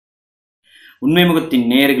உண்மைமுகத்தின்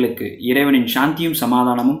நேயர்களுக்கு இறைவனின் சாந்தியும்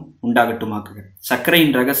சமாதானமும் உண்டாகட்டுமாக்குக.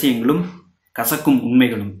 சர்க்கரையின் ரகசியங்களும் கசக்கும்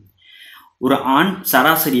உண்மைகளும். ஒரு ஆண்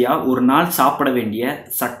சராசரியா ஒரு நாள் சாப்பிட வேண்டிய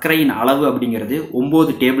சர்க்கரையின் அளவு அப்படிங்கிறது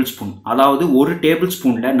 9 டேபிள் ஸ்பூன். அதாவது ஒரு டேபிள்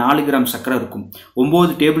ஸ்பூன்ல 4 கிராம் சர்க்கரை இருக்கும்.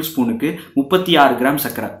 9 டேபிள் ஸ்பூனுக்கு 36 கிராம்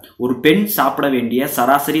சர்க்கரை. ஒரு பெண் சாப்பிட வேண்டிய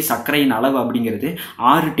சராசரி சர்க்கரையின் அளவு அப்படிங்கிறது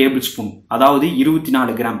 6 டேபிள் ஸ்பூன், அதாவது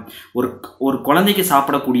 24 கிராம். ஒரு குழந்தைக்கு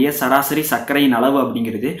சாப்பிடக்கூடிய சராசரி சர்க்கரையின் அளவு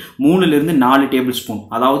அப்படிங்கிறது 3லிருந்து 4 டேபிள் ஸ்பூன்,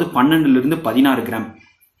 அதாவது 12லிருந்து 16 கிராம்.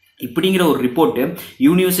 இப்படிங்கிற ஒரு report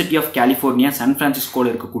university of California San பிரான்சிஸ்கோவில்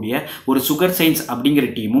இருக்கக்கூடிய ஒரு சுகர் சயின்ஸ் அப்படிங்கிற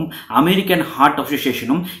டீமும் அமெரிக்கன் ஹார்ட்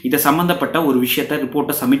அசோசியேஷனும் இதை சம்மந்தப்பட்ட ஒரு விஷயத்தை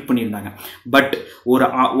ரிப்போர்ட்டை சப்மிட் பண்ணியிருந்தாங்க. பட்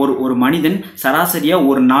ஒரு மனிதன் சராசரியாக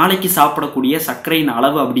ஒரு நாளைக்கு சாப்பிடக்கூடிய சர்க்கரையின்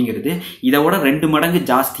அளவு அப்படிங்கிறது இதை விட 2 மடங்கு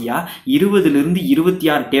ஜாஸ்தியாக 20லிருந்து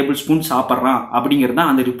 26 டேபிள் ஸ்பூன் சாப்பிட்றான் அப்படிங்கிறது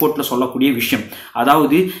தான் அந்த ரிப்போர்ட்டில் சொல்லக்கூடிய விஷயம்.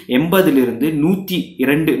 அதாவது 80லிருந்து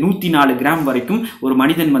 104 கிராம் வரைக்கும் ஒரு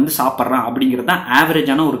மனிதன் வந்து சாப்பிட்றான் அப்படிங்கிறது தான்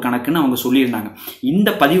ஆவரேஜான ஒரு கணக்குன்னு அவங்க சொல்லியிருந்தாங்க. இந்த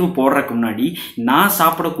பதிவு போடுறதுக்கு முன்னாடி நான்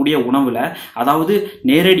சாப்பிடக்கூடிய உணவுல, அதாவது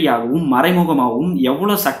நேரடியாகவும் மறைமுகமாகவும்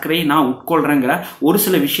எவ்வளவு சர்க்கரையை நான் உட்கொள்றேங்கிற ஒரு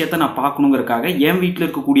சில விஷயத்த நான் பார்க்கணுங்கிறதுக்காக என் வீட்டில்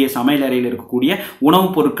இருக்கக்கூடிய சமையல் அறையில் இருக்கக்கூடிய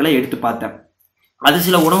உணவுப் பொருட்களை எடுத்து பார்த்தேன். அது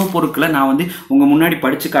சில உணவுப் பொருட்களை நான் வந்து உங்கள் முன்னாடி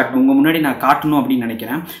உங்கள் முன்னாடி நான் காட்டணும் அப்படின்னு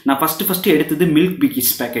நினைக்கிறேன். நான் ஃபஸ்ட்டு எடுத்தது மில்க்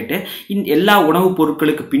பிக்கிஸ் பேக்கெட்டு. எல்லா உணவுப்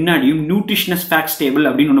பொருட்களுக்கு பின்னாடியும் நியூட்ரிஷனஸ் ஃபேக்ட்ஸ் டேபிள்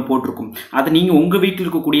அப்படின்னு ஒன்று போட்டிருக்கும். அதை நீங்கள் உங்கள் வீட்டில்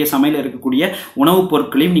இருக்கக்கூடிய சமையல் இருக்கக்கூடிய உணவுப்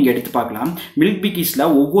பொருட்களையும் நீங்கள் எடுத்து பார்க்கலாம். மில்க் பிக்கிஸில்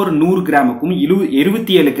ஒவ்வொரு 100 கிராமுக்கும்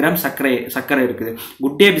 27 கிராம் சர்க்கரை இருக்குது.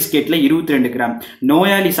 குட் டே பிஸ்கெட்டில் 22 கிராம்,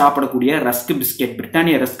 நோயாளி சாப்பிடக்கூடிய rusk biscuit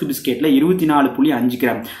Britannia rusk பிஸ்கெட்டில் 24.5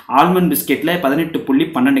 gram, almond பிஸ்கெட்டில்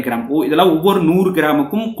 18.12 gram. இதெல்லாம் ஒவ்வொரு 100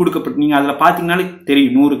 கிராமுக்கும் கொடுக்கப்பட்டு, நீங்க அதில் பார்த்தீங்கன்னாலே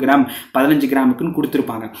தெரியும் 100 கிராம் 15 கிராமுக்குன்னு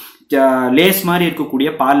கொடுத்துருப்பாங்க. லேஸ் மாதிரி இருக்கக்கூடிய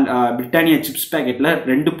பிரிட்டானியா சிப்ஸ் பேக்கெட்டில்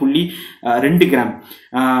 2.2 கிராம்,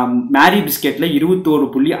 மேரி பிஸ்கெட்டில்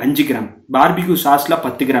 21.5 கிராம், பார்பிக்யூ சாஸில்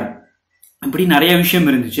 10 கிராம், இப்படி நிறைய விஷயம்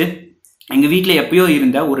இருந்துச்சு. எங்கள் வீட்டில் எப்பயோ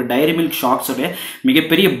இருந்த ஒரு டைரி மில்க் ஷார்ட்ஸோட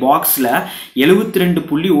மிகப்பெரிய பாக்ஸில்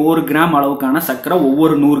 72.1 கிராம் அளவுக்கான சர்க்கரை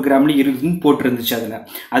ஒவ்வொரு 100 கிராம்லையும் இருக்குதுன்னு போட்டிருந்துச்சு அதில்.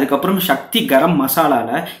 அதுக்கப்புறம் சக்தி கரம்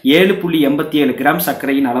மசாலாவில் 7.87 கிராம்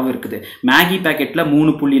சர்க்கரையின் அளவு இருக்குது. மேகி பேக்கெட்டில்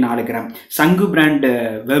 3.4 கிராம், சங்கு பிராண்டு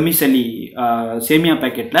வெர்மிசலி சேமியா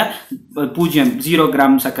பேக்கெட்டில் 0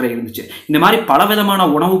 கிராம் சர்க்கரை இருந்துச்சு. இந்த மாதிரி பலவிதமான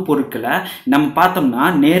உணவுப் பொருட்களை நம்ம பார்த்தோம்னா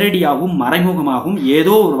நேரடியாகவும் மறைமுகமாகவும்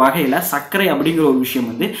ஏதோ ஒரு வகையில் சர்க்கரை அப்படிங்கிற ஒரு விஷயம்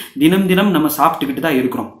வந்து தினம் நம்ம சாப்பிட்டுக்கிட்டு தான்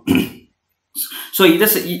இருக்கிறோம். ஸோ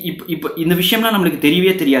இப்போ இந்த விஷயம்லாம் நம்மளுக்கு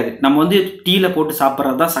தெரியவே தெரியாது. நம்ம வந்து டீல போட்டு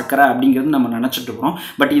சாப்பிட்றது தான் சர்க்கரை அப்படிங்கிறது நம்ம நினச்சிட்டு இருக்கிறோம்.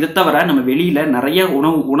 பட் இதை தவிர நம்ம வெளியில் நிறைய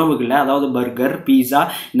உணவுகளை, அதாவது பர்கர், பீஸா,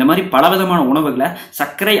 இந்த மாதிரி பலவிதமான உணவுகளை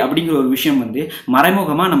சர்க்கரை அப்படிங்கிற ஒரு விஷயம் வந்து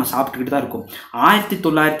மறைமுகமாக நம்ம சாப்பிட்டுக்கிட்டு தான் இருக்கோம்.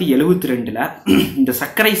 1972 இந்த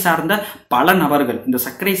சர்க்கரை சார்ந்த பல நபர்கள், இந்த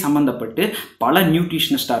சர்க்கரை சம்பந்தப்பட்டு பல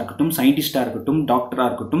நியூட்ரிஷனிஸ்டாக இருக்கட்டும், சயின்டிஸ்டாக இருக்கட்டும், டாக்டராக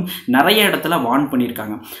இருக்கட்டும், நிறைய இடத்துல வார்ன்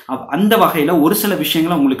பண்ணியிருக்காங்க. அந்த வகையில் ஒரு சில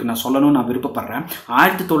விஷயங்களை உங்களுக்கு நான் சொல்லணும்னு நான் விருப்பப்படுறேன்.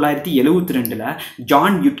 1972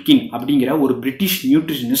 ஜான் யுட்கின் அப்படிங்கிற ஒரு பிரிட்டிஷ்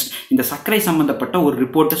நியூட்ரிஷனிஸ்ட் இந்த சர்க்கரை சம்பந்தப்பட்ட ஒரு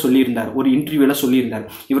ரிப்போர்ட்டை சொல்லியிருந்தார், ஒரு இன்டர்வியூல சொல்லியிருந்தார்.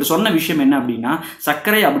 இவர் சொன்ன விஷயம் என்ன அப்படின்னா,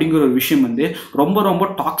 சர்க்கரை அப்படிங்கிற ஒரு விஷயம் வந்து ரொம்ப ரொம்ப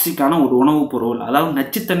டாக்ஸிக்கான ஒரு உணவுப் பொருள், அதாவது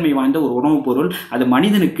நச்சுத்தன்மை வாய்ந்த ஒரு உணவுப் பொருள், அது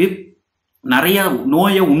மனிதனுக்கு நிறைய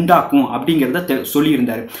நோயை உண்டாக்கும் அப்படிங்கிறத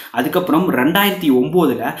சொல்லியிருந்தார். அதுக்கப்புறம்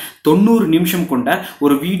 2009 90 நிமிஷம் கொண்ட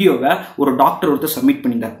ஒரு வீடியோவை ஒரு டாக்டர் ஒருத்தர் சப்மிட்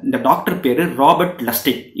பண்ணியிருந்தார். இந்த டாக்டர் பேரு ராபர்ட்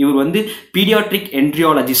லஸ்டிக். இவர் வந்து பீடியாட்ரிக்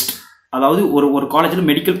என்ட்ரியாலஜிஸ்ட், அதாவது ஒரு காலேஜில்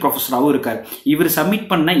மெடிக்கல் ப்ரொஃபஸராகவும் இருக்கார். இவர் சப்மிட்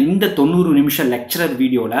பண்ண இந்த 90 நிமிஷம் லெக்சரர்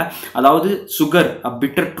வீடியோவில், அதாவது சுகர்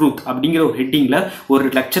பிட்டர் ட்ரூத் அப்படிங்கிற ஒரு ஹெட்டிங்கில் ஒரு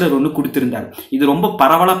லெக்சரர் ஒன்று கொடுத்திருந்தார். இது ரொம்ப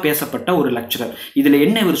பரவலாக பேசப்பட்ட ஒரு லெக்சரர். இதில்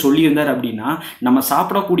என்ன இவர் சொல்லியிருந்தார் அப்படின்னா, நம்ம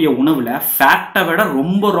சாப்பிடக்கூடிய உணவில் ஃபேட்டை விட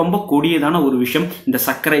ரொம்ப ரொம்ப கொடியதான ஒரு விஷயம் இந்த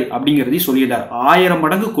சர்க்கரை அப்படிங்கிறதையும் சொல்லியிருந்தார். 1000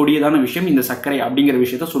 மடங்கு கொடியதான விஷயம் இந்த சர்க்கரை அப்படிங்கிற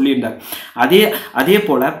விஷயத்த சொல்லியிருந்தார். அதே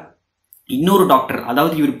போல இன்னொரு டாக்டர்,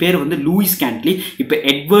 அதாவது இவர் பேர் வந்து லூயிஸ் கேண்ட்லி, இப்போ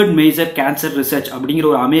எட்வர்ட் மேஜர் கேன்சர் ரிசர்ச் அப்படிங்கிற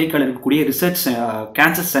ஒரு அமெரிக்காவில் இருக்கக்கூடிய ரிசர்ச்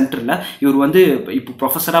கேன்சர் சென்டரில் இவர் வந்து இப்போ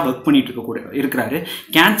ப்ரொஃபஸராக ஒர்க் பண்ணிட்டு இருக்கிறாரு.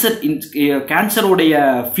 கேன்சருடைய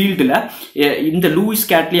ஃபீல்டில் இந்த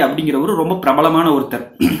லூயிஸ் கேண்ட்லி அப்படிங்கிறவர் ரொம்ப பிரபலமான ஒருத்தர்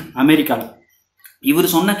அமெரிக்காவில்.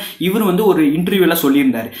 இவர் வந்து ஒரு இன்டர்வியூல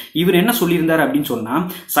சொல்லியிருந்தார். இவர் என்ன சொல்லியிருந்தார் அப்படின்னு சொன்னா,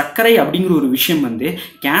 சர்க்கரை அப்படிங்கிற ஒரு விஷயம் வந்து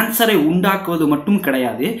கேன்சரை உண்டாக்குவது மட்டும்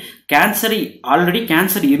கிடையாது, ஆல்ரெடி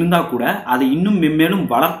கேன்சர் இருந்தா கூட அதை இன்னும் மென்மேலும்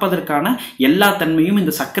வளர்ப்பதற்கான எல்லா தன்மையும்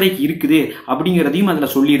இந்த சர்க்கரைக்கு இருக்குது அப்படிங்கிறதையும் அதுல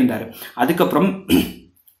சொல்லியிருந்தார். அதுக்கப்புறம்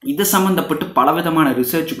இது சம்பந்தப்பட்டு பலவிதமான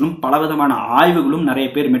ரிசர்ச்சுகளும் பலவிதமான ஆய்வுகளும் நிறைய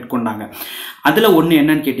பேர் மேற்கொண்டாங்க. அதில் ஒன்று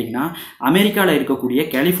என்னன்னு கேட்டிங்கன்னா, அமெரிக்காவில் இருக்கக்கூடிய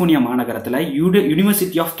கலிஃபோர்னியா மாநகரத்தில்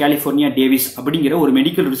யூனிவர்சிட்டி ஆஃப் கலிஃபோர்னியா டேவிஸ் அப்படிங்கிற ஒரு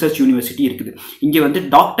மெடிக்கல் ரிசர்ச் யூனிவர்சிட்டி இருக்குது. இங்கே வந்து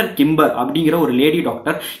டாக்டர் கிம்பர் அப்படிங்கிற ஒரு லேடி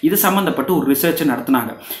டாக்டர் இது சம்மந்தப்பட்டு ஒரு ரிசர்ச்சை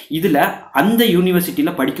நடத்தினாங்க. இதில் அந்த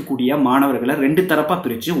யூனிவர்சிட்டியில் படிக்கக்கூடிய மாணவர்களை 2 தரப்பாக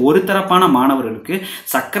பிரித்து, ஒரு தரப்பான மாணவர்களுக்கு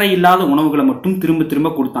சர்க்கரை இல்லாத உணவுகளை மட்டும் திரும்ப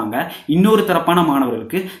திரும்ப கொடுத்தாங்க. இன்னொரு தரப்பான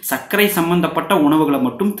மாணவர்களுக்கு சர்க்கரை சம்பந்தப்பட்ட உணவுகளை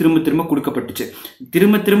மட்டும் திரும்ப திரும்ப கொடுக்கப்பட்டுச்சு.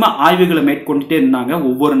 திரும்ப திரும்ப ஆய்வுகளை மேற்கொண்டுட்டே இருந்தாங்க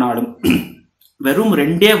ஒவ்வொரு நாளும். வெறும்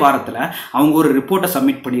 2 வாரத்தில் அவங்க ஒரு ரிப்போர்ட்டை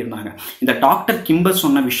சப்மிட் பண்ணியிருந்தாங்க. இந்த டாக்டர் கிம்பர்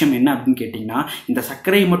சொன்ன விஷயம் என்ன அப்படின்னு கேட்டிங்கன்னா, இந்த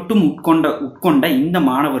சர்க்கரையை மட்டும் உட்கொண்ட இந்த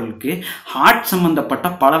மாணவர்களுக்கு ஹார்ட் சம்பந்தப்பட்ட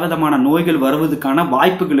பலவிதமான நோய்கள் வருவதற்கான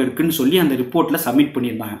வாய்ப்புகள் இருக்குன்னு சொல்லி அந்த ரிப்போர்ட்டில் சப்மிட்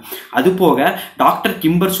பண்ணியிருந்தாங்க. அதுபோக டாக்டர்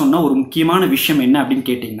கிம்பர் சொன்ன ஒரு முக்கியமான விஷயம் என்ன அப்படின்னு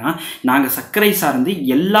கேட்டிங்கன்னா, நாங்கள் சர்க்கரை சார்ந்து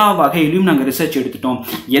எல்லா வகையிலும் நாங்கள் ரிசர்ச் எடுத்துட்டோம்.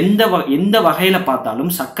 எந்த வகையில்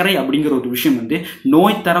பார்த்தாலும் சர்க்கரை அப்படிங்கிற ஒரு விஷயம் வந்து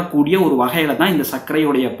நோய் தரக்கூடிய ஒரு வகையில் தான் இந்த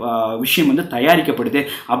சர்க்கரையுடைய விஷயம் வந்து தயாரிக்கப்படுது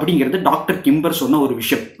அப்படிங்கிறது டாக்டர் கிம்பர் சொன்ன ஒரு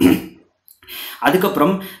விஷயம்.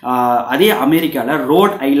 அதுக்கப்புறம் அதே அமெரிக்காவில்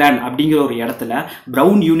ரோட் ஐலாண்ட் அப்படிங்கிற ஒரு இடத்துல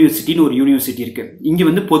ப்ரவுன் யூனிவர்சிட்டின்னு ஒரு யூனிவர்சிட்டி இருக்குது. இங்கே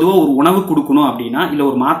வந்து பொதுவாக ஒரு உணவு கொடுக்கணும் அப்படின்னா, இல்லை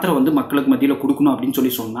ஒரு மாத்திரை வந்து மக்களுக்கு மத்தியில் கொடுக்கணும்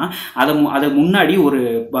அப்படின்னு சொன்னால் அதை முன்னாடி ஒரு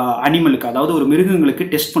அனிமலுக்கு, அதாவது ஒரு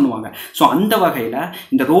மிருகங்களுக்கு டெஸ்ட் பண்ணுவாங்க. ஸோ அந்த வகையில்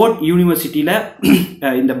இந்த ரோட் யூனிவர்சிட்டியில்,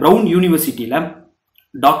 இந்த ப்ரவுன் யூனிவர்சிட்டியில்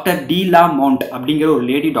டாக்டர் மோண்ட் அப்படிங்கிற ஒரு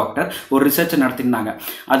லேடி டாக்டர் ஒரு ரிசர்ச்சை நடத்திருந்தாங்க.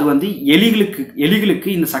 அது வந்து எலிகளுக்கு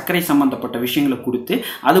இந்த சர்க்கரை சம்பந்தப்பட்ட விஷயங்களை கொடுத்து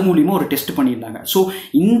அது மூலியமாக ஒரு டெஸ்ட் பண்ணியிருந்தாங்க. ஸோ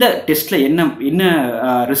இந்த டெஸ்ட்டில் என்ன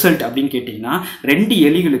ரிசல்ட் அப்படின்னு கேட்டிங்கன்னா, 2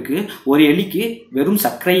 எலிகளுக்கு, ஒரு எலிக்கு வெறும்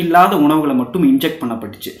சர்க்கரை இல்லாத உணவுகளை மட்டும் இன்ஜெக்ட்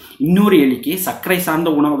பண்ணப்பட்டுச்சு. இன்னொரு எலிக்கு சர்க்கரை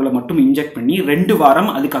சார்ந்த உணவுகளை மட்டும் இன்ஜெக்ட் பண்ணி 2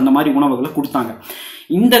 வாரம் அதுக்கு அந்த மாதிரி உணவுகளை கொடுத்தாங்க.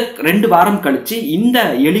 இந்த 2 வாரம் கழிச்சு இந்த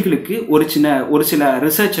எலிகளுக்கு ஒரு சில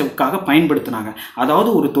ரிசர்ச்சுக்காக பயன்படுத்தினாங்க. அதாவது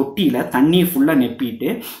ஒரு தொட்டியில் தண்ணியை ஃபுல்லாக நெப்பிட்டு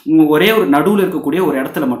ஒரே ஒரு நடுவில் இருக்கக்கூடிய ஒரு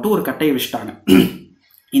இடத்துல மட்டும் ஒரு கட்டையை வச்சுட்டாங்க.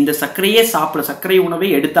 இந்த சர்க்கரை உணவை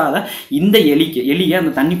எடுத்தாத இந்த எலியை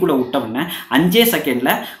அந்த தண்ணிக்குள்ளே விட்டவொடனே 5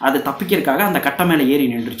 செகண்டில் அது தப்பிக்கிறதுக்காக அந்த கட்டை மேலே ஏறி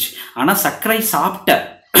நின்றுச்சு. ஆனால் சர்க்கரை சாப்பிட்ட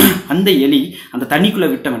அந்த எலி அந்த தண்ணிக்குள்ளே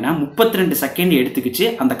விட்டவன 32 செகண்ட் எடுத்துக்கிச்சு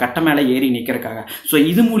அந்த கட்டை மேலே ஏறி நிற்கிறதுக்காக. ஸோ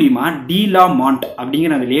இது மூலிமா மாண்ட்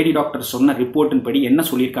அப்படிங்கிற அந்த லேடி டாக்டர் சொன்ன ரிப்போர்ட்டின் படி என்ன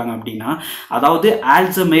சொல்லியிருக்காங்க அப்படின்னா, அதாவது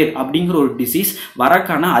ஆல்சைமர் அப்படிங்கிற ஒரு டிசீஸ்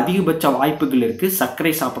வரக்கான அதிகபட்ச வாய்ப்புகள் இருக்குது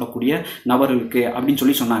சர்க்கரை சாப்பிடக்கூடிய நபர்களுக்கு அப்படின்னு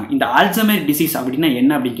சொல்லி சொன்னாங்க. இந்த ஆல்சைமர் டிசீஸ் அப்படின்னா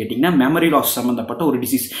என்ன அப்படின்னு கேட்டிங்கன்னா, மெமரி லாஸ் சம்மந்தப்பட்ட ஒரு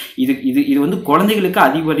டிசீஸ். இது வந்து குழந்தைகளுக்கு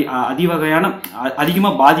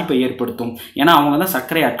அதிகமாக பாதிப்பை ஏற்படுத்தும். ஏன்னா அவங்க தான்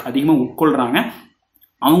சர்க்கரை அதிகமாக உட்கொள்கிறாங்க.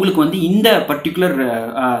 அவங்களுக்கு வந்து இந்த பர்டிகுலர்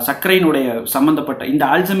சர்க்கரையினுடைய சம்மந்தப்பட்ட இந்த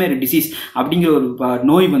ஆல்சைமர் டிசீஸ் அப்படிங்கிற ஒரு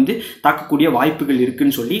நோய் வந்து தாக்கக்கூடிய வாய்ப்புகள்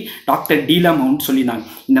இருக்குன்னு சொல்லி டாக்டர் மவுண்ட் சொல்லியிருந்தாங்க.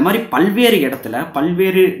 இந்த மாதிரி பல்வேறு இடத்துல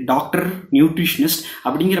பல்வேறு டாக்டர், நியூட்ரிஷனிஸ்ட்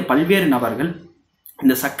அப்படிங்கிற பல்வேறு நபர்கள்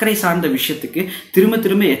இந்த சர்க்கரை சார்ந்த விஷயத்துக்கு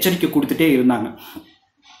திரும்ப எச்சரிக்கை கொடுத்துட்டே இருந்தாங்க.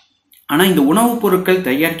 ஆனால் இந்த உணவுப் பொருட்கள்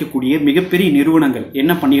தயாரிக்கக்கூடிய மிகப்பெரிய நிறுவனங்கள்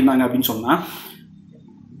என்ன பண்ணியிருந்தாங்க அப்படின்னு சொன்னால்,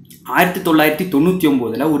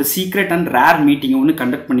 1999 ஒரு சீக்ரெட் அண்ட் ரேர் மீட்டிங் ஒன்று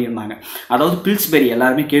கண்டக்ட் பண்ணியிருந்தாங்க. அதாவது பில்ஸ்பெரி,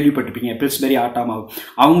 எல்லாருமே கேள்விப்பட்டிருப்பீங்க, பில்ஸ்பெரி ஆட்டாமாவு.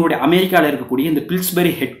 அவங்களுடைய அமெரிக்காவில் இருக்கக்கூடிய இந்த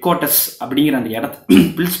பில்ஸ்பெரி ஹெட் குவார்ட்டர்ஸ் அப்படிங்கிற அந்த இடத்து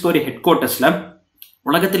பில்ஸ்பெரி ஹெட் குவார்ட்டர்ஸில்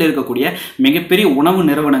உலகத்தில் இருக்கக்கூடிய மிகப்பெரிய உணவு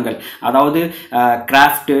நிறுவனங்கள், அதாவது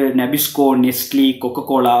craft, நெபிஸ்கோ, Nestle,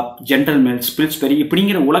 Coca Cola, general mills, Pillsbury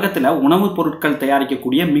இப்படிங்கிற உலகத்தில் உணவுப் பொருட்கள்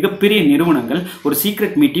தயாரிக்கக்கூடிய மிகப்பெரிய நிறுவனங்கள் ஒரு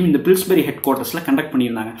சீக்ரெட் மீட்டிங் இந்த பில்ஸ்பெரி ஹெட் குவார்ட்டர்ஸில் கண்டக்ட்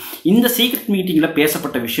பண்ணியிருந்தாங்க. இந்த சீக்ரெட் மீட்டிங்கில்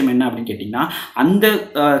பேசப்பட்ட விஷயம் என்ன அப்படின்னு கேட்டிங்கன்னா, அந்த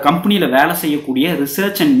கம்பெனியில் வேலை செய்யக்கூடிய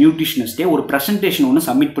ரிசர்ச் அண்ட் நியூட்ரிஷனிஸ்டே ஒரு ப்ரெசன்டேஷன் ஒன்று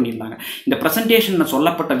சப்மிட் பண்ணியிருந்தாங்க. இந்த ப்ரெசன்டேஷனில்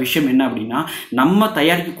சொல்லப்பட்ட விஷயம் என்ன அப்படின்னா, நம்ம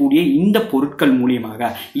தயாரிக்கக்கூடிய இந்த பொருட்கள்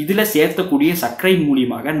மூலியமாக இதில் சேர்த்தக்கூடிய சர்க்கரை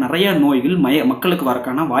மூலியமாக நிறைய நோய்கள் மக்களுக்கு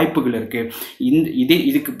வரக்கான வாய்ப்புகள் இருக்கு.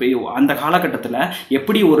 இதுக்கு அந்த காலகட்டத்தில்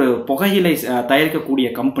எப்படி ஒரு புகையிலை தயாரிக்கக்கூடிய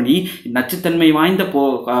கம்பெனி நச்சுத்தன்மை வாய்ந்த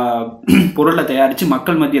பொருளை தயாரித்து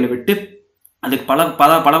மக்கள் மத்தியில் விட்டு அதுக்கு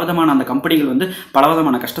பலவிதமான அந்த கம்பெனிகள் வந்து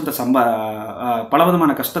பலவிதமான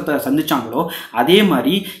கஷ்டத்தை சந்திச்சாங்களோ, அதே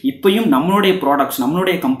மாதிரி இப்பயும் நம்மளுடைய ப்ராடக்ட்ஸ்,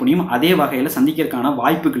 நம்மளுடைய கம்பெனியும் அதே வகையில் சந்திக்கிறதுக்கான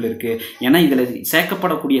வாய்ப்புகள் இருக்குது. ஏன்னா இதில்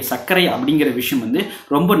சேர்க்கப்படக்கூடிய சர்க்கரை அப்படிங்கிற விஷயம் வந்து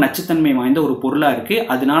ரொம்ப நச்சுத்தன்மை வாய்ந்த ஒரு பொருளாக இருக்குது.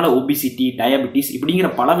 அதனால ஒபிசிட்டி, டயபெட்டிஸ்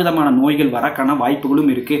இப்படிங்கிற பலவிதமான நோய்கள் வரக்கான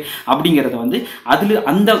வாய்ப்புகளும் இருக்குது. அப்படிங்கிறத வந்து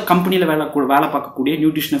அந்த கம்பெனியில் வேலை பார்க்கக்கூடிய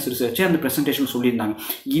நியூட்ரிஷனஸ் ரிசர்ச் அந்த ப்ரெசன்டேஷன் சொல்லியிருந்தாங்க.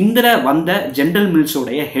 இதில் வந்த ஜென்ரல்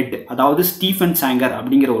மில்ஸோடைய ஹெட், அதாவது ஸ்டீஃபன் சாங்கர்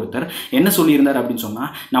அப்படிங்கிற ஒருத்தர் என்ன சொல்லியிருந்தார் அப்படின்னு சொன்னால்,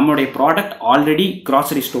 நம்மளுடைய ப்ராடக்ட் ஆல்ரெடி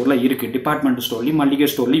கிராசரி ஸ்டோரில் இருக்குது, டிபார்ட்மெண்ட் ஸ்டோர்லையும் மளிகை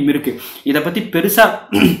ஸ்டோர்லையும் இருக்குது. இதை பற்றி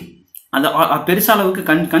பெருசாக அந்த பெருச அளவுக்கு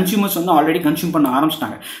கன்சியூமர்ஸ் வந்து ஆல்ரெடி கன்சியூம் பண்ண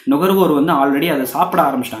ஆரம்பிச்சிட்டாங்க, நுகர்வோர் வந்து ஆல்ரெடி அதை சாப்பிட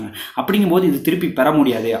ஆரம்பிச்சிட்டாங்க. அப்படிங்கும்போது இது திருப்பி பெற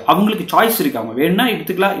முடியாது, அவங்களுக்கு சாய்ஸ் இருக்கு, அவங்க வேணும்னா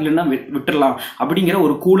எடுத்துக்கலாம் இல்லைன்னா விட்டுடலாம் அப்படிங்கிற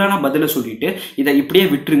ஒரு கூலான பதிலை சொல்லிட்டு இதை இப்படியே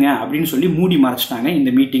விட்டுருங்க அப்படின்னு சொல்லி மூடி மறைச்சிட்டாங்க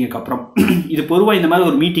இந்த மீட்டிங்குக்கு அப்புறம். இது பொதுவாக இந்த மாதிரி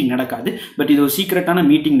ஒரு மீட்டிங் நடக்காது, பட் இது ஒரு சீக்ரெட்டான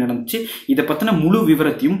மீட்டிங் நடந்துச்சு. இதை பற்றின முழு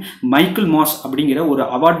விவரத்தையும் மைக்கேல் மாஸ் அப்படிங்கிற ஒரு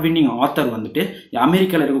அவார்ட் வின்னிங் ஆத்தர் வந்துட்டு,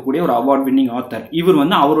 அமெரிக்காவில் இருக்கக்கூடிய ஒரு அவார்ட் வின்னிங் ஆத்தர், இவர்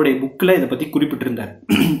வந்து அவருடைய புக்கில் இதை பற்றி குறிப்பிட்டிருந்தார்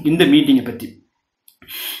இந்த மீட்டிங்கை பற்றி.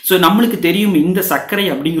 ஸோ நம்மளுக்கு தெரியும் இந்த சர்க்கரை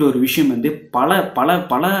அப்படிங்கிற ஒரு விஷயம் வந்து பல பல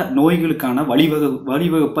பல நோய்களுக்கான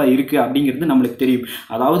வழிவகுப்பாக இருக்குது அப்படிங்கிறது நம்மளுக்கு தெரியும்.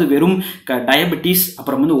 அதாவது வெறும் டயபெட்டிஸ்,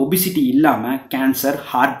 அப்புறம் வந்து ஒபிசிட்டி இல்லாமல் கேன்சர்,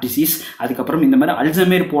 ஹார்ட் டிசீஸ், அதுக்கப்புறம் இந்த மாதிரி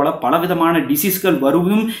அல்சைமர் போல பலவிதமான டிசீஸ்கள்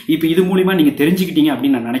வருவதும் இப்போ இது மூலிமா நீங்கள் தெரிஞ்சுக்கிட்டீங்க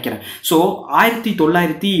அப்படின்னு நான் நினைக்கிறேன். ஸோ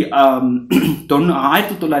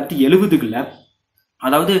 1970களில்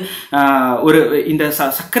அதாவது ஒரு இந்த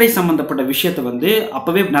சர்க்கரை சம்மந்தப்பட்ட விஷயத்தை வந்து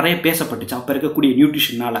அப்போவே நிறைய பேசப்பட்டுச்சு அப்போ இருக்கக்கூடிய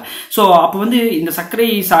நியூட்ரிஷனால். ஸோ அப்போ வந்து இந்த சர்க்கரை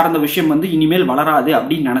சார்ந்த விஷயம் வந்து இனிமேல் வளராது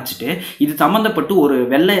அப்படின்னு நினச்சிட்டு இது சம்மந்தப்பட்டு ஒரு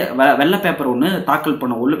வெள்ளை பேப்பர் ஒன்று தாக்கல்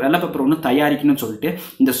பண்ண, வெள்ளை பேப்பர் ஒன்று தயாரிக்கணும்னு சொல்லிட்டு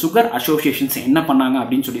இந்த சுகர் அசோசியேஷன்ஸ் என்ன பண்ணாங்க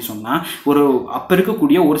அப்படின்னு சொல்லி சொன்னால், ஒரு அப்போ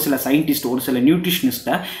இருக்கக்கூடிய ஒரு சில சயின்டிஸ்ட், ஒரு சில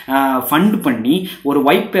நியூட்ரிஷனிஸ்ட்டை ஃபண்ட் பண்ணி ஒரு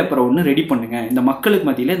ஒயிட் பேப்பரை ஒன்று ரெடி பண்ணுங்க, இந்த மக்களுக்கு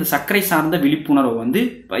மத்தியில் இந்த சர்க்கரை சார்ந்த விழிப்புணர்வு வந்து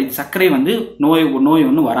சர்க்கரை வந்து நோய்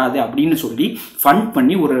ஒன்றும் வராது அப்படின்னு சொல்லி ஃபண்ட்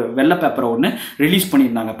பண்ணி ஒரு வெள்ளை பேப்பரை ஒன்று ரிலீஸ்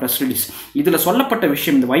பண்ணியிருந்தாங்க, ப்ரெஸ் ரிலீஸ். இதில் சொல்லப்பட்ட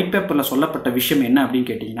விஷயம், இந்த ஒயிட் பேப்பரில் சொல்லப்பட்ட விஷயம் என்ன அப்படின்னு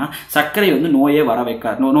கேட்டிங்கன்னா, சர்க்கரை வந்து நோயே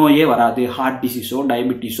வராது, ஹார்ட் டிசீஸோ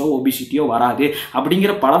டயபெட்டிஸோ ஒபிசிட்டியோ வராது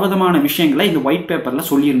அப்படிங்கிற பலவிதமான விஷயங்களை இந்த ஒயிட் பேப்பரில்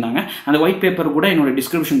சொல்லியிருந்தாங்க. அந்த ஒயிட் பேப்பர் கூட என்னோட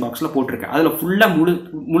டிஸ்கிரிப்ஷன் பாக்ஸில் போட்டிருக்கேன். அதில் ஃபுல்லாக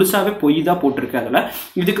முழுசாகவே பொய் தான் போட்டிருக்கு. அதில்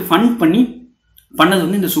இதுக்கு ஃபண்ட் பண்ணது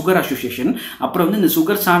வந்து இந்த சுகர் அசோசியேஷன், அப்புறம் வந்து இந்த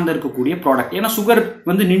சுகர் சார்ந்த இருக்கக்கூடிய ப்ராடக்ட். ஏன்னா சுகர்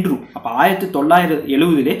வந்து நின்றும். அப்போ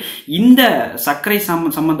 1970 இந்த சர்க்கரை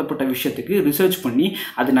சம்பந்தப்பட்ட விஷயத்துக்கு ரிசர்ச் பண்ணி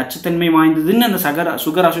அது நச்சுத்தன்மை வாய்ந்ததுன்னு அந்த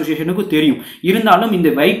சுகர் அசோசியேஷனுக்கு தெரியும். இருந்தாலும்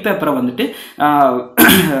இந்த ஒயிட் பேப்பரை வந்துட்டு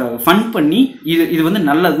ஃபண்ட் பண்ணி இது வந்து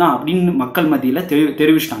நல்லது தான் அப்படின்னு மக்கள் மத்தியில்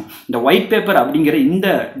தெரிவிச்சிட்டாங்க. இந்த ஒயிட் பேப்பர் அப்படிங்கிற இந்த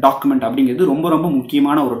டாக்குமெண்ட் அப்படிங்கிறது ரொம்ப ரொம்ப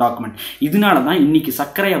முக்கியமான ஒரு டாக்குமெண்ட். இதனால தான் இன்னைக்கு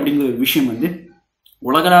சர்க்கரை அப்படிங்கிற ஒரு விஷயம் வந்து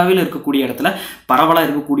உலகளவில் இருக்கக்கூடிய இடத்துல பரவலாக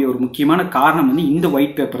இருக்கக்கூடிய ஒரு முக்கியமான காரணம் வந்து இந்த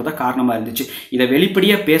ஒயிட் பேப்பர் தான் காரணமாக இருந்துச்சு. இதை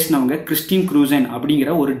வெளிப்படையாக பேசினவங்க கிறிஸ்டின் க்ரூசன்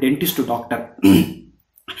அப்படிங்கிற ஒரு டென்டிஸ்ட் டாக்டர்.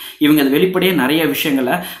 இவங்க அது வெளிப்படையே நிறைய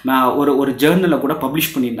விஷயங்களை ஒரு ஜேர்னலில் கூட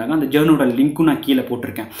பப்ளிஷ் பண்ணியிருந்தாங்க. அந்த ஜேர்னலோட லிங்க்கும் நான் கீழே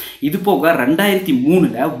போட்டிருக்கேன். இது போக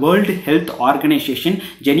 2003 வேர்ல்டு ஹெல்த் ஆர்கனைசேஷன்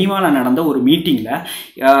ஜெனீவாவில் நடந்த ஒரு மீட்டிங்கில்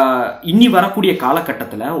இன்னி வரக்கூடிய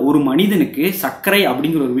காலகட்டத்தில் ஒரு மனிதனுக்கு சர்க்கரை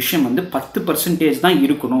அப்படிங்கிற ஒரு விஷயம் வந்து 10% தான்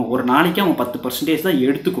இருக்கணும், ஒரு நாளைக்கு அவன் 10% தான்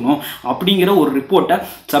எடுத்துக்கணும் அப்படிங்கிற ஒரு ரிப்போர்ட்டை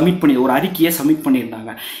ஒரு அறிக்கையை சப்மிட்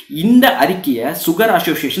பண்ணியிருந்தாங்க. இந்த அறிக்கையை சுகர்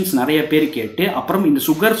அசோசியேஷன்ஸ் நிறைய பேர் கேட்டு, அப்புறம் இந்த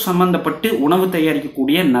சுகர் சம்பந்தப்பட்டு உணவு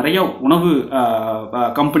தயாரிக்கக்கூடிய நிறைய உணவு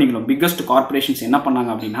கம்பெனிகளும் பிக்கஸ்ட் கார்பரேஷன்ஸ் என்ன பண்ணாங்க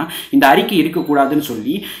அப்படின்னா, இந்த அறிக்கை இருக்கக்கூடாதுன்னு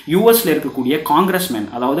சொல்லி யூஎஸ்ல இருக்கக்கூடிய காங்கிரஸ்மேன்,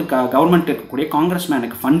 அதாவது கவர்மெண்ட் இருக்கக்கூடிய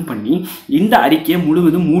காங்கிரஸ்மேனுக்கு ஃபண்ட் பண்ணி இந்த அறிக்கையை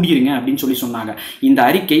முழுவதும் மூடிடுங்க அப்படின்னு சொல்லி சொன்னாங்க. இந்த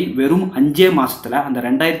அறிக்கை வெறும் 5 மாசத்துல, அந்த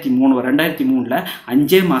 2003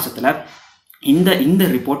 5 மாசத்துல இந்த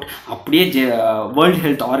ரிப்போர்ட் அப்படியே வேர்ல்டு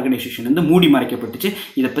ஹெல்த் ஆர்கனைசேஷன் வந்து மூடி மறைக்கப்பட்டுச்சு.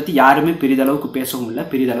 இதை பற்றி யாருமே பெரிதளவுக்கு பேசவும் இல்லை,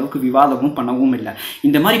 பெரிதளவுக்கு விவாதமும் பண்ணவும் இல்லை.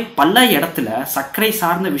 இந்த மாதிரி பல இடத்துல சர்க்கரை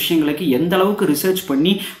சார்ந்த விஷயங்களுக்கு எந்த அளவுக்கு ரிசர்ச்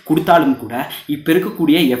பண்ணி கொடுத்தாலும் கூட இப்போ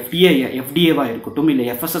இருக்கக்கூடிய எஃப்டிஏவாக இருக்கட்டும், இல்லை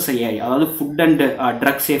FSSAI, அதாவது ஃபுட் அண்ட்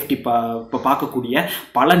ட்ரக் சேஃப்டி பார்க்கக்கூடிய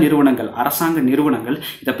பல நிறுவனங்கள், அரசாங்க நிறுவனங்கள்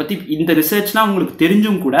இதை பற்றி இந்த ரிசர்ச்லாம் உங்களுக்கு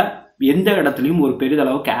தெரிஞ்சும் கூட எந்த இடத்துலையும் ஒரு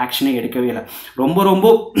பெரிதளவுக்கு ஆக்ஷனே எடுக்கவே இல்லை. ரொம்ப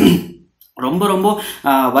ரொம்ப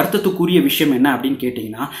வருத்தத்துக்குரிய விஷயம் என்ன அப்படின்னு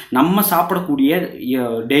கேட்டிங்கன்னா, நம்ம சாப்பிடக்கூடிய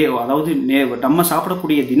நம்ம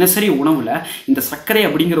சாப்பிடக்கூடிய தினசரி உணவில் இந்த சர்க்கரை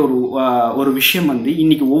அப்படிங்கிற ஒரு விஷயம் வந்து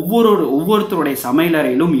இன்னைக்கு ஒவ்வொருத்தருடைய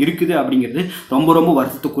சமையலறையிலும் இருக்குது அப்படிங்கிறது ரொம்ப ரொம்ப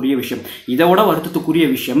வருத்தத்துக்குரிய விஷயம். இதோட வருத்தத்துக்குரிய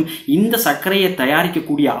விஷயம், இந்த சர்க்கரையை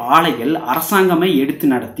தயாரிக்கக்கூடிய ஆலைகள் அரசாங்கமே எடுத்து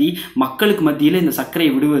நடத்தி மக்களுக்கு மத்தியில் இந்த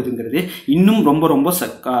சர்க்கரையை விடுவதுங்கிறது இன்னும் ரொம்ப ரொம்ப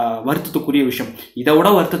வருத்தத்துக்குரிய விஷயம். இதோட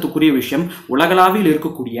வருத்தத்துக்குரிய விஷயம், உலகளாவில்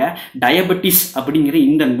இருக்கக்கூடிய டயபெட்டிஸ் அப்படிங்கிற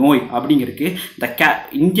இந்த நோய் அப்படிங்கிறதுக்கு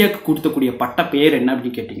இந்தியாவுக்கு கொடுத்தக்கூடிய பட்ட பேர் என்ன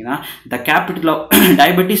அப்படின்னு கேட்டிங்கன்னா, the capital of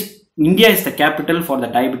diabetes, India is the capital for the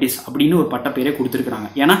diabetes அப்படின்னு ஒரு பட்ட பேரே கொடுத்துருக்குறாங்க.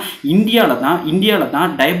 ஏன்னா இந்தியாவில்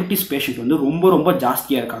தான் டயபெட்டிஸ் பேஷண்ட் வந்து ரொம்ப ரொம்ப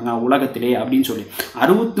ஜாஸ்தியாக இருக்காங்க உலகத்திலே அப்படின்னு சொல்லி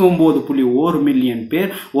 69.1 மில்லியன் பேர்,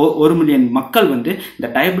 1 மில்லியன் மக்கள் வந்து இந்த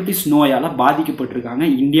டயபெட்டிஸ் நோயால் பாதிக்கப்பட்டிருக்காங்க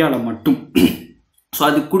இந்தியாவில் மட்டும். ஸோ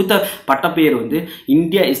அது கொடுத்த பட்டப்பெயர் வந்து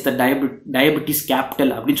India is the diabetes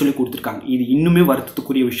capital அப்படின்னு சொல்லி கொடுத்துருக்காங்க. இது இன்னுமே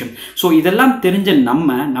வருத்தத்துக்குரிய விஷயம். ஸோ இதெல்லாம் தெரிஞ்ச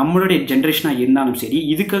நம்மளுடைய ஜென்ரேஷனாக இருந்தாலும் சரி,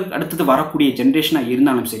 இதுக்கு அடுத்தது வரக்கூடிய ஜென்ரேஷனாக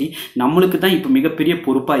இருந்தாலும் சரி, நம்மளுக்கு தான் இப்போ மிகப்பெரிய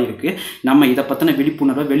பொறுப்பாக இருக்குது நம்ம இதை பற்றின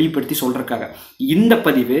விழிப்புணர்வை வெளிப்படுத்தி சொல்கிறதுக்காக. இந்த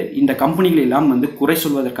பதிவு இந்த கம்பெனிகள் எல்லாம் வந்து குறை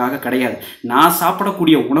சொல்வதற்காக கிடையாது. நான்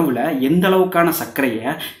சாப்பிடக்கூடிய உணவில் எந்த அளவுக்கான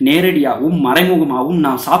சர்க்கரையை நேரடியாகவும் மறைமுகமாகவும்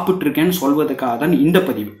நான் சாப்பிட்ருக்கேன்னு சொல்வதற்காக தான் இந்த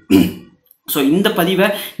பதிவு. ஸோ இந்த பதிவை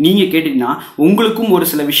நீங்கள் கேட்டிங்கன்னா உங்களுக்கும் ஒரு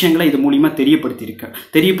சில விஷயங்களை இது மூலிமா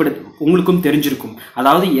உங்களுக்கும் தெரிஞ்சிருக்கும்.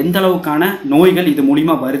 அதாவது எந்த அளவுக்கான நோய்கள் இது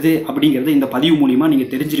மூலிமா வருது அப்படிங்கிறது இந்த பதிவு மூலிமா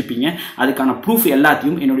நீங்கள் தெரிஞ்சிருப்பீங்க. அதுக்கான ப்ரூஃப்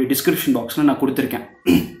எல்லாத்தையும் என்னுடைய டிஸ்கிரிப்ஷன் பாக்ஸில் நான் கொடுத்துருக்கேன்.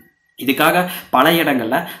 இதுக்காக பல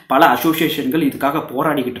இடங்களில் பல அசோசியேஷன்கள் இதுக்காக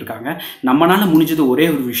போராடிக்கிட்டு இருக்காங்க. நம்மளால் முடிஞ்சது ஒரே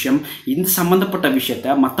ஒரு விஷயம், இந்த சம்மந்தப்பட்ட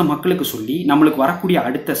விஷயத்த மற்ற மக்களுக்கு சொல்லி நம்மளுக்கு வரக்கூடிய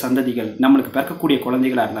அடுத்த சந்ததிகள், நம்மளுக்கு பிறக்கக்கூடிய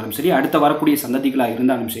குழந்தைகளாக இருந்தாலும் சரி, அடுத்த வரக்கூடிய சந்ததிகளாக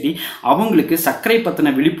இருந்தாலும் சரி, அவங்களுக்கு சர்க்கரை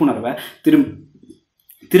பற்றின விழிப்புணர்வை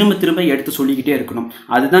திரும்ப திரும்ப எடுத்து சொல்லிக்கிட்டே இருக்கணும்.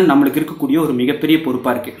 அதுதான் நம்மளுக்கு இருக்கக்கூடிய ஒரு மிகப்பெரிய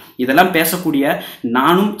பொறுப்பாக இருக்குது. இதெல்லாம் பேசக்கூடிய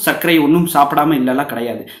நானும் சர்க்கரை ஒன்றும் சாப்பிடாமல் இல்லைலாம்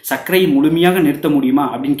கிடையாது. சர்க்கரையை முழுமையாக நிறுத்த முடியுமா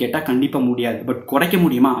அப்படின்னு கேட்டால் கண்டிப்பாக முடியாது. பட் குறைக்க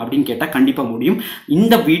முடியுமா அப்படின்னு கேட்டால் கண்டிப்பாக முடியும்.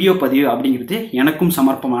 இந்த வீடியோ பதிவு அப்படிங்கிறது எனக்கும்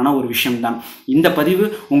சமர்ப்பமான ஒரு விஷயம்தான். இந்த பதிவு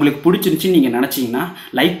உங்களுக்கு பிடிச்சிருந்துச்சின்னு நீங்கள் நினச்சிங்கன்னா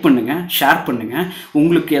லைக் பண்ணுங்கள், ஷேர் பண்ணுங்கள்.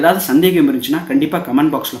 உங்களுக்கு ஏதாவது சந்தேகம் இருந்துச்சுன்னா கண்டிப்பாக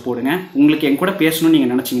கமெண்ட் பாக்ஸில் போடுங்க. உங்களுக்கு என் கூட பேசணும்னு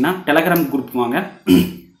நீங்கள் நினச்சிங்கன்னா டெலகிராம் குரூப் வாங்க.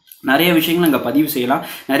 நிறைய விஷயங்கள் அங்கே பதிவு செய்யலாம்,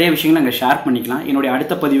 நிறைய விஷயங்கள் அங்கே ஷேர் பண்ணிக்கலாம். என்னுடைய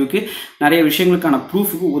அடுத்த பதிவுக்கு நிறைய விஷயங்களுக்கான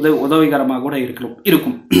ப்ரூஃபுக்கு உதவிகரமாக கூட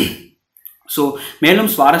இருக்கும். ஸோ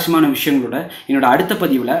மேலும் சுவாரஸ்யமான விஷயங்களோட என்னோட அடுத்த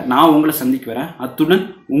பதிவில் நான் உங்களை சந்திக்க வரேன். அத்துடன்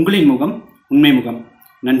உங்களின் முகம் உண்மை முகம்.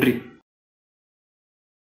 நன்றி.